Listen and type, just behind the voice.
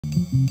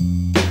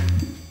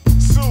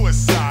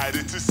Suicide,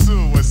 it's a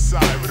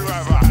suicide.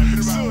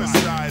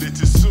 Suicide,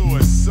 it's a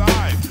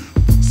suicide.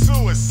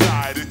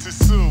 Suicide, it's a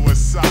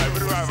suicide.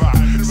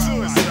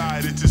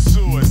 Suicide, it's a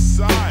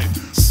suicide.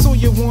 So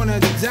you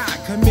wanna die,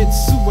 commit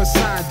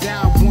suicide,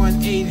 dial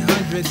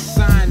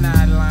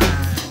 1-800-cyanide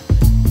line.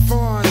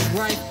 Far as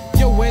life,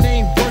 yo, it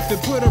ain't worth it.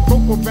 Put a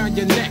rope around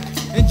your neck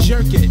and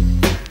jerk it.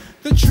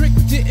 The trick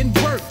didn't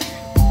work.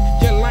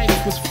 Your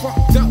life was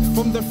fucked up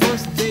from the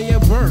first day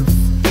of birth.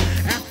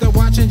 After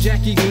watching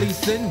Jackie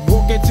Gleason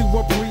walk into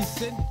a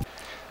precinct.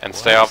 And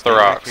stay off the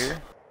rocks.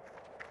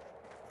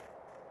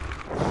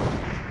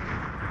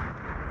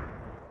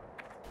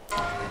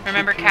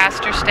 Remember,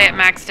 casters stay at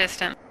max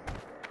distance.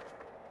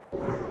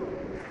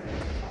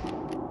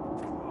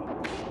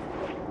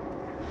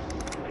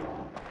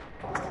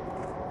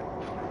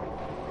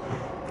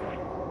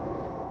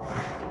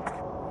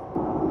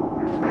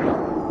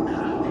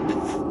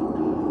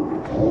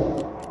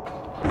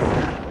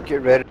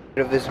 Get rid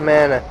of this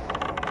mana.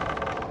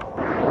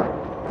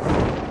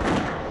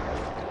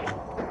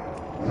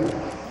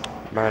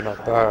 Mana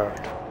bird.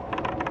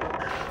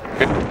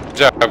 Good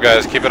job,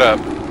 guys. Keep it up.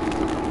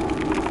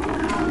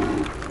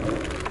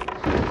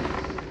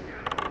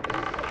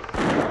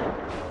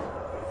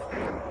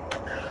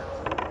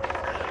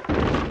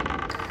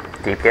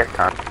 DPS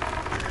time.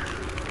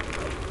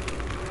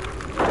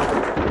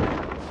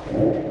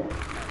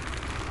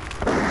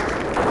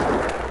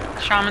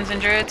 Shamans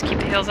and druids, keep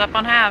the heals up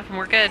on half, and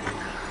we're good.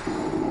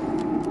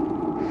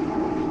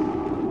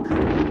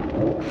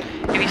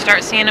 If you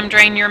start seeing them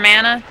drain your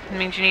mana, it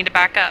means you need to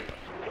back up.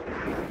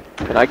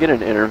 Can I get an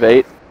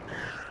innervate?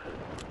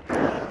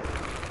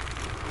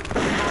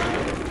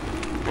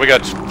 We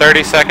got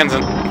 30 seconds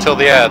until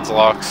the ads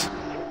locks.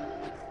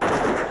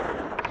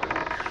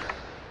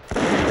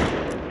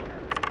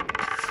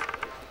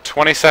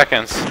 $20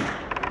 seconds.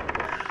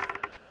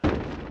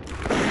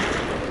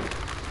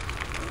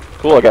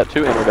 Cool, I got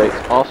 2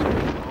 innervates. Awesome.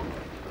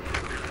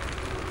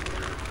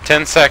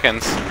 10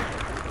 seconds.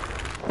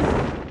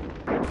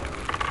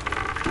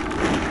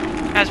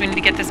 Guys, we need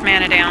to get this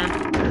mana down.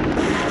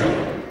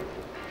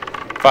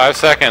 5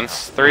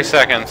 seconds. 3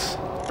 seconds.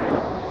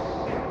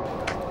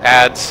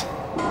 Ads.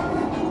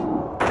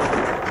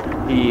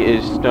 He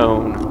is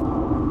stoned.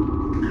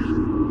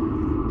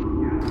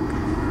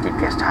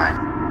 DPS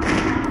time.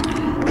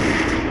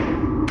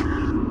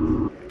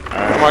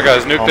 Come on,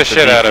 guys, nuke the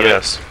shit out of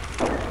it.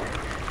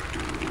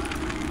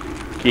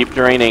 Keep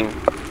draining.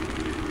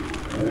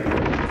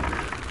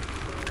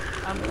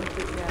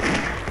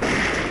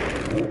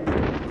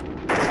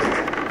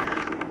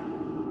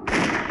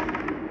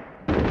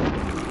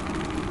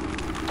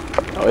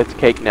 Oh, it's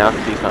cake now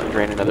because he's not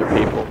draining other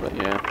people, but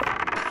yeah.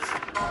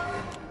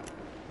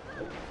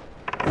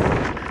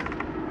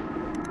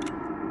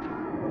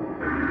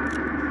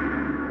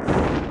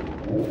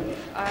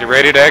 Get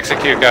ready to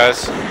execute,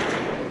 guys.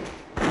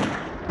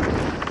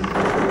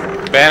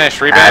 Banish,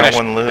 rebanish.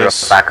 One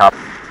loose. Back up.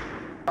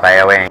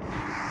 AoE.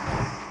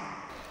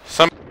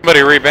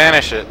 Somebody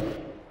rebanish it.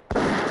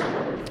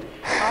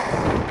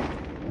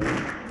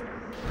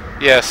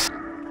 Yes.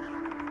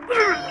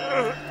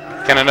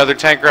 Can another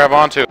tank grab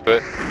onto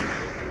it?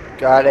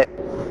 Got it.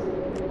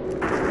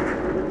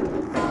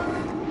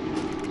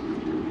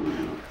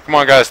 Come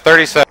on, guys,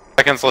 30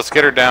 seconds. Let's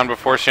get her down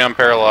before she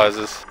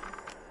unparalyzes.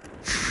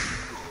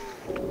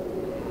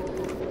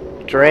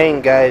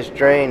 Drain, guys,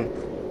 drain.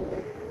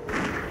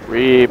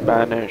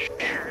 Rebanish.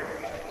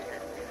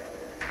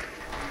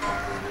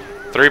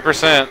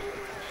 3%.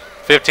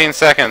 15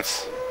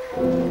 seconds.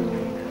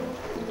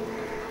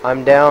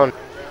 I'm down.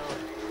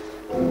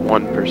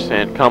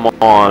 1%. Come No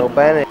on.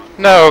 banish.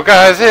 No,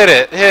 guys, hit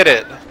it. Hit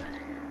it.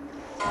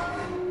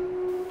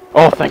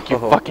 Oh, thank you,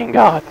 fucking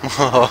God.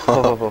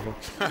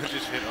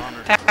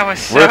 That was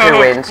so Luther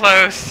wins.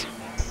 close.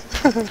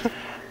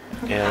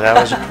 Yeah, that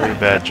was a pretty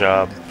bad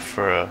job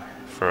for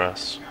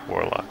us,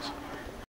 Warlocks.